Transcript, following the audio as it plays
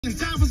It's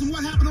time for some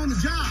what happened on the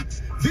job.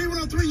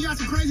 V103, you got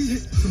some crazy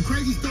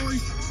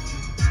stories.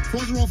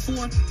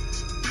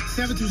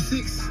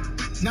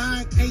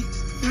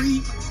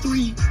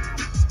 404-726-9833.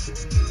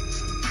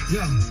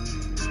 Yo,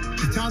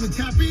 it's time to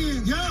tap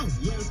in. Yo.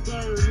 Yes,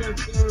 sir.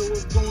 Yes, sir.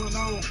 What's going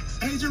on?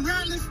 Agent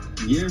Ratliff.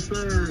 Yes,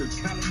 sir.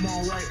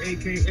 Calimar White,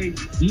 a.k.a.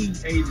 the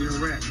Agent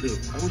Ratliff.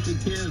 Ocean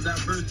Cares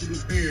Diversity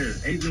Fair.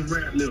 Agent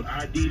Ratliff,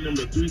 ID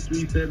number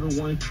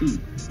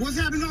 33712. What's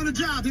happening on the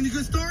job? Any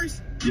good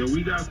stories? Yeah,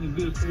 we got some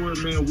good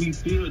stories, man. We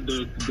feel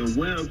the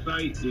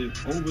website is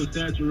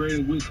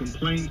oversaturated with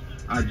complaints.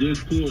 I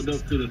just pulled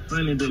up to the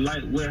Sunny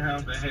Delight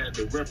warehouse. I had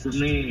to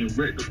reprimand and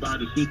rectify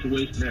the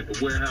situation at the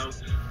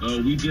warehouse.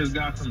 We just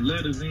got some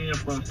letters in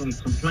from some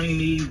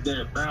complainees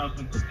that filed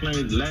some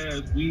complaints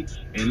last week,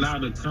 and now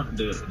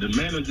the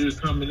manager is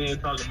coming in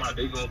talking about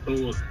they gonna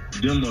throw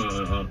them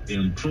a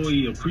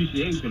employee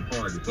appreciation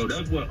party. So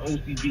that's what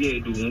OCDA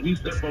do. When we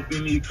step up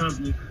in these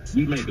companies,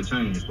 we make a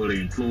change for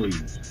the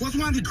employees. What's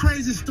one of the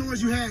craziest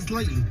stories you had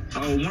lately?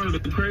 One of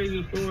the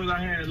craziest stories I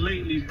had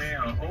lately,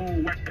 man, an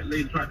old white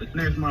lady tried to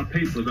snatch my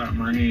papers out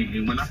my hand,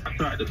 and when I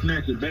tried to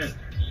snatch it back,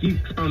 she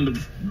come to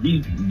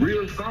be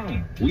real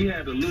strong. We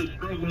had a little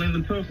struggle and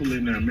a tussle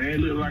in there, man. It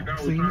looked like I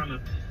was trying to,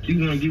 she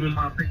wouldn't give me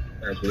my papers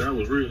back, so that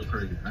was real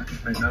crazy. I didn't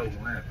think that was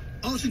going to happen.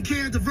 Ocean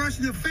Care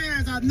Diversity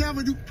Affairs, I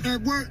never do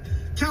at work.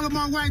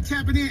 Calimar White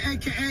tapping in,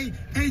 a.k.a.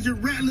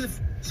 Agent Ratliff.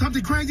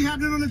 Something crazy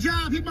happening on the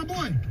job. Hit my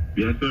boy.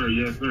 Yes, sir.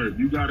 Yes, sir. If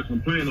you got a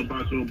complaint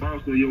about your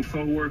boss or your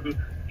coworker,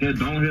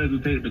 don't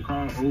hesitate to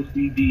call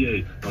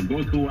OCDA or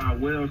go to our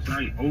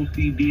website,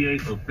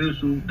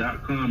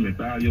 OCDAofficial.com, and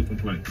file your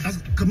complaint.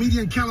 That's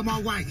comedian Calimar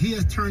White. He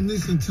has turned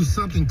this into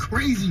something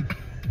crazy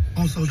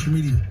on social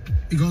media.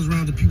 He goes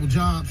around to people's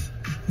jobs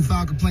who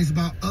file complaints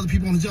about other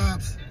people on the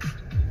jobs.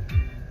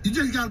 You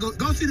just got to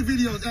go see the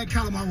videos at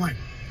Calimar White.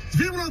 It's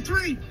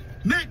V103.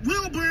 Mac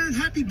Wilburn,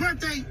 happy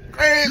birthday.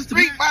 Grand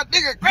Street, my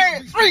nigga,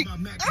 Grand Street.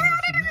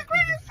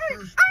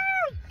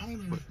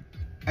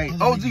 Hey,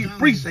 OG,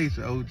 appreciate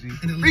you, OG.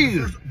 And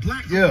the first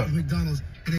black McDonald's